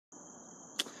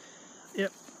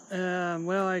Yep.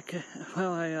 Right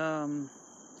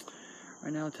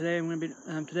now today I'm gonna be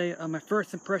my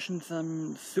first impressions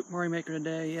on Super Mario Maker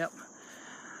today. Yep.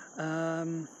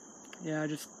 Yeah, I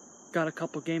just got a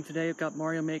couple games today. I've got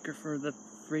Mario Maker for the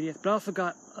 3DS, but I also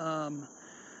got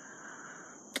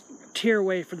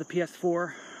Tearaway for the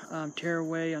PS4.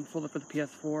 Tearaway Unfolded for the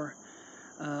PS4.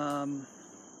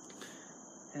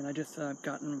 And I just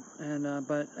gotten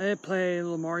but I played a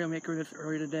little Mario Maker this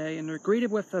earlier today, and they're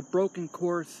greeted with a broken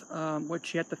course,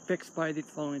 which you have to fix by these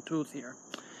following tools here.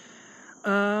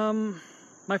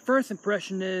 My first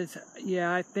impression is,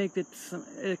 yeah, I think it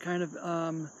kind of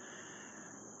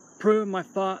proved my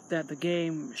thought that the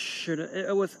game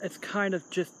it's kind of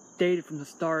just dated from the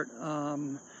start,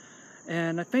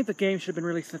 and I think the game should have been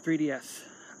released on the 3DS,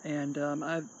 and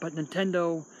but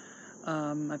Nintendo,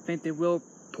 I think they will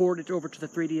port it over to the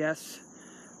 3DS,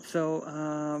 so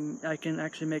I can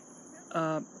actually make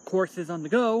courses on the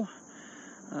go.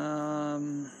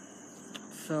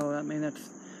 So I mean that's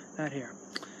that here.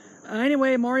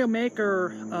 Anyway, Mario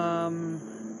Maker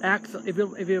acts. If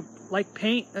you like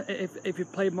Paint, if you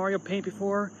played Mario Paint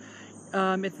before,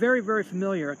 it's very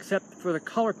familiar. Except for the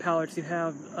color palettes, you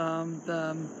have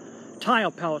the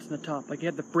tile palettes on the top. Like you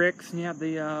have the bricks and you have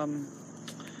the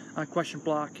question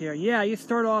block here. Yeah, you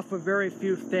start off with very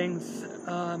few things,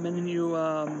 and then you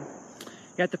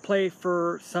have to play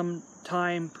for some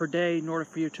time per day in order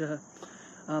for you to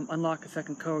unlock a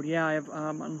second code. Yeah, I've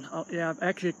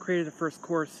actually created a first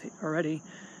course already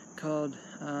called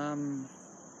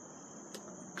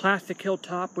Classic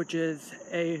Hilltop, which is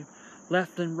a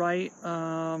left and right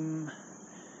of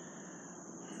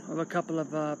a couple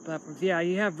of platforms. Yeah,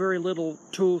 you have very little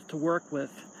tools to work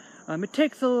with. It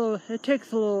takes a little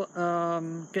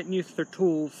getting used to their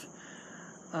tools.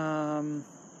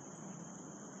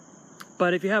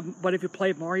 But if you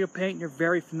play Mario Paint and you're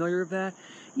very familiar with that,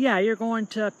 yeah, you're going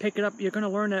to pick it up. You're going to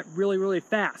learn it really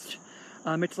fast.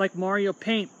 It's like Mario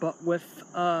Paint, but with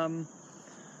but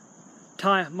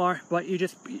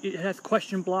it has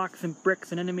question blocks and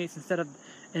bricks and enemies instead of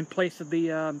in place of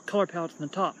the color palettes on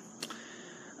the top.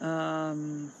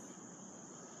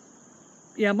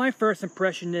 Yeah, my first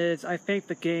impression is I think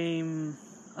the game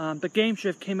should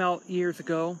have came out years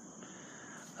ago.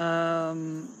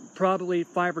 Probably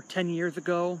 5 or 10 years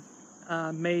ago.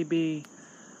 Maybe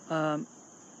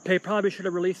they probably should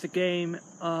have released a game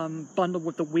bundled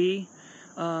with the Wii,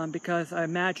 because I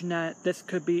imagine that this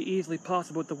could be easily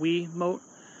possible with the Wii Mote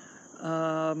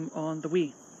on the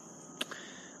Wii.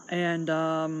 And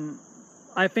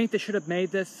I think they should have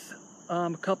made this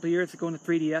a couple of years ago in the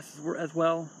 3DS as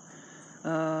well.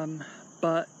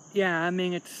 But yeah, I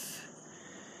mean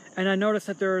and I noticed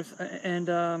that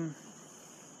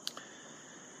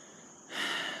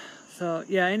so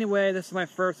yeah, anyway, this is my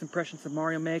first impressions of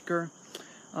Mario Maker.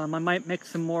 I might make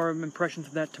some more impressions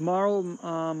of that tomorrow,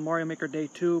 Mario Maker Day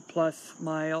 2, plus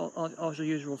my all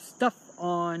usual stuff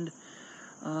on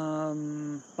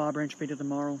Bob Ranch Video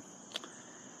tomorrow.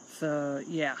 So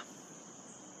yeah.